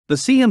The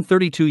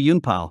CM-32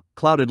 Yunpao,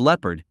 Clouded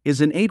Leopard, is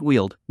an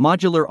 8-wheeled,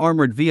 modular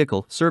armored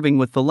vehicle serving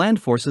with the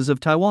land forces of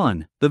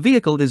Taiwan. The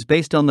vehicle is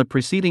based on the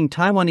preceding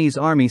Taiwanese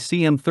Army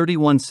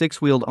CM-31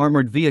 6-wheeled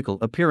armored vehicle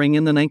appearing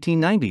in the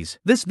 1990s.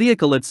 This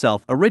vehicle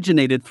itself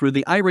originated through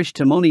the Irish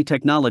Timony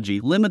Technology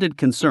Limited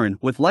concern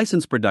with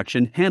license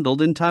production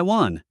handled in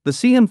Taiwan. The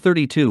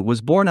CM-32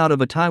 was born out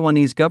of a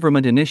Taiwanese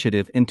government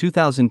initiative in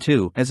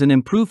 2002 as an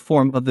improved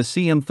form of the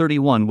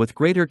CM-31 with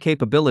greater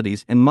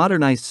capabilities and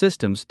modernized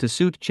systems to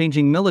suit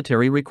changing military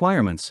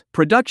requirements.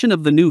 Production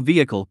of the new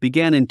vehicle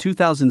began in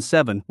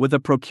 2007 with a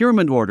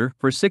procurement order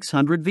for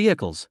 600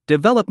 vehicles.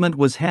 Development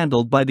was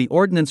handled by the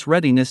Ordnance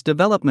Readiness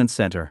Development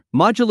Center.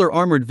 Modular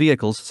armored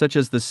vehicles such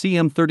as the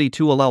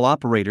CM-32 allow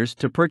operators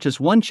to purchase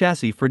one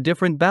chassis for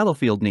different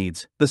battlefield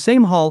needs. The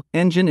same hull,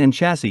 engine and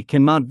chassis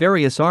can mount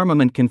various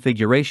armament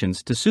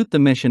configurations to suit the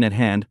mission at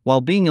hand while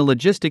being a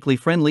logistically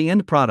friendly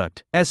end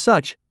product. As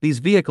such, these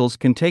vehicles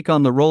can take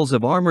on the roles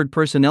of armored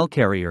personnel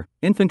carrier,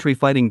 infantry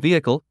fighting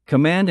vehicle,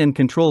 command and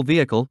control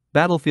vehicle,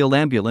 battlefield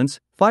ambulance,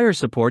 fire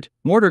support,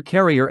 mortar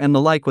carrier and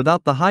the like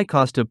without the high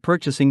cost of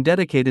purchasing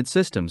dedicated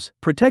systems.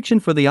 Protection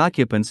for the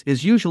occupants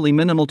is usually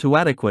minimal to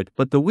adequate,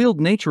 but the wheeled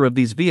nature of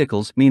these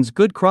vehicles means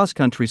good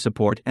cross-country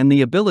support and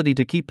the ability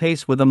to keep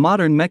pace with a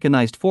modern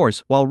mechanized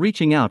force while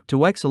reaching out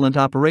to excellent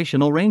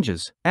operational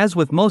ranges. As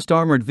with most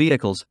armored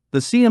vehicles, the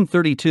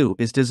CM-32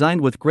 is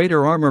designed with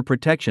greater armor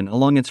protection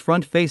along its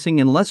front-facing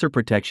and lesser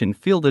protection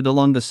fielded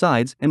along the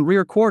sides and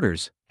rear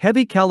quarters.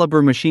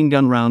 Heavy-caliber machine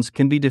gun rounds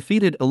can be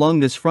defeated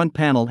along this front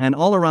panel and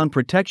all-around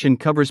protection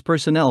covers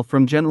personnel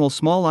from general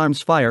small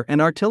arms fire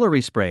and artillery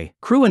spray.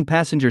 Crew and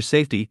passenger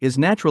safety is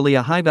naturally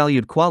a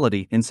high-valued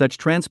quality in such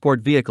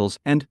transport vehicles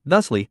and,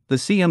 thusly, the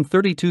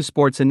CM-32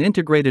 sports an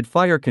integrated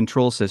fire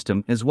control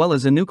system as well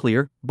as a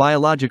nuclear,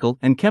 biological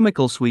and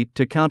chemical suite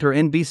to counter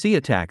NBC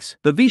attacks.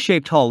 The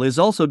V-shaped hull is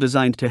also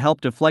designed to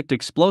help deflect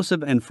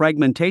explosive and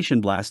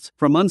fragmentation blasts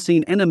from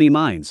unseen enemy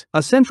mines.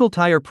 A central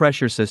tire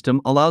pressure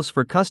system allows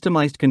for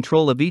customized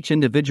control of each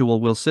individual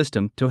wheel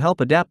system to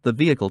help adapt the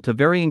vehicle to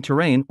varying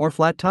terrain or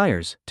flat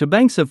tires. Two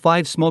banks of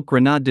 5 smoke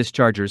grenade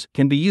dischargers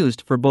can be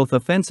used for both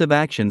offensive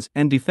actions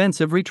and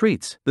defensive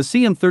retreats. The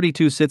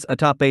CM-32 sits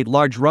atop 8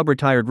 large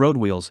rubber-tired road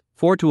wheels,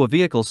 4 to a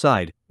vehicle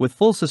side, with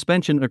full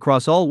suspension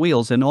across all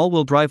wheels and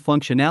all-wheel drive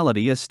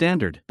functionality as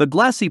standard. The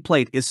glassy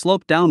plate is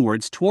sloped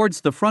downwards towards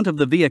the front of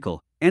the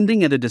vehicle,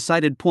 ending at a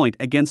decided point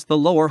against the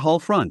lower hull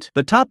front.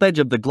 The top edge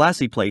of the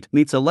glassy plate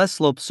meets a less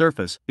sloped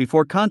surface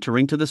before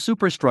contouring to the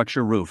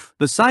superstructure roof.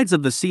 The sides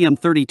of the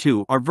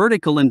CM-32 are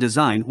vertical in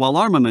design while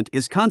armament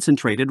is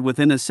concentrated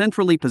within a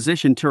centrally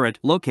positioned turret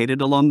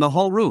located along the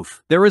hull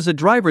roof. There is a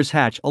driver's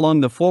hatch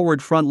along the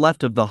forward front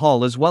left of the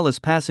hull as well as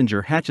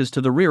passenger hatches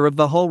to the rear of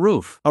the hull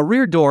roof. A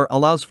rear door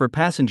allows for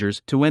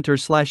passengers to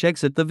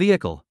enter/exit the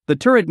vehicle. The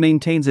turret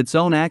maintains its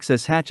own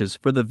access hatches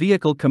for the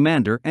vehicle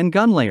commander and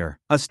gun layer.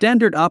 A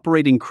standard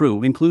operating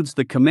crew includes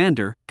the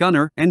commander,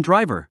 gunner, and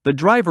driver. The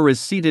driver is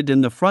seated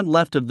in the front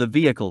left of the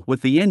vehicle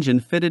with the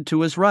engine fitted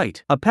to his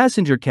right. A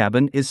passenger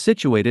cabin is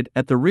situated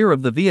at the rear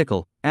of the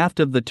vehicle, aft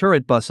of the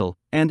turret bustle,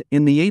 and,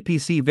 in the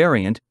APC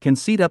variant, can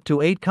seat up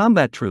to 8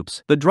 combat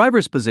troops. The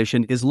driver's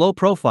position is low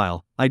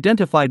profile,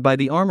 identified by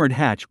the armored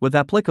hatch with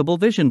applicable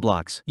vision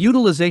blocks.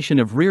 Utilization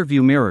of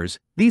rear-view mirrors,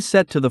 these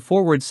set to the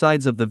forward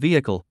sides of the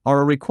vehicle,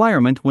 are a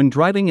requirement when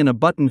driving in a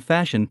button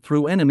fashion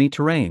through enemy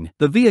terrain.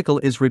 The vehicle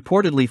is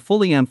reportedly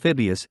fully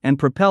amphibious and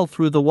propelled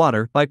through the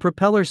water by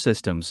propeller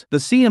systems. The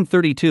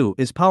CM-32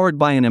 is powered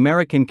by an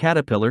American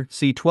Caterpillar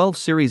C12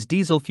 series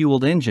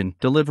diesel-fueled engine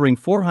delivering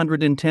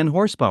 410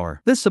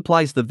 horsepower. This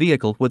supplies the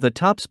vehicle with a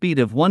top speed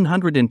of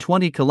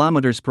 120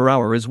 km per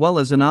hour as well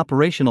as an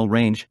operational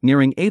range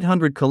nearing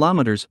 800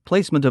 km.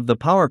 Placement of the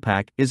power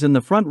pack is in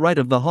the front right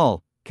of the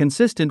hull,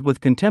 consistent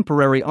with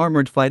contemporary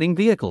armored fighting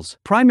vehicles.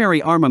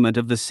 Primary armament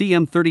of the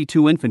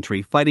CM-32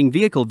 infantry fighting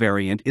vehicle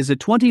variant is a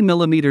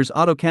 20mm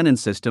autocannon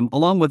system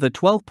along with a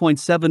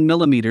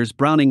 12.7mm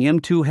Browning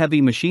M2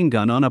 heavy machine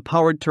gun on a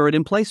powered turret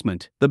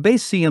emplacement. The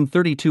base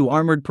CM-32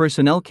 armored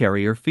personnel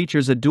carrier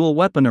features a dual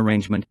weapon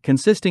arrangement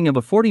consisting of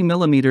a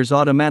 40mm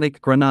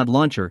automatic grenade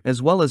launcher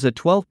as well as a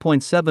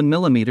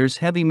 12.7mm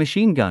heavy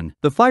machine gun.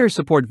 The fire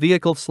support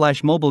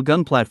vehicle/mobile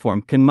gun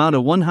platform can mount a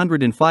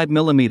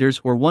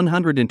 105mm or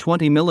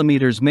 120mm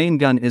main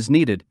gun is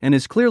needed and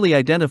is clearly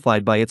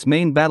identified by its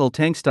main battle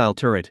tank-style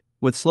turret,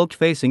 with sloped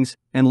facings,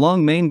 and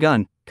long main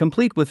gun,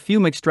 complete with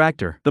fume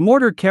extractor. The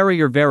mortar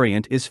carrier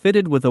variant is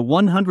fitted with a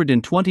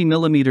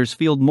 120mm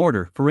field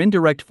mortar for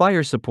indirect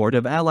fire support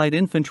of Allied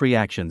infantry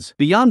actions.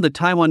 Beyond the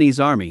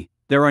Taiwanese Army,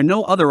 there are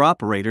no other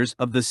operators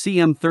of the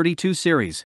CM-32 series.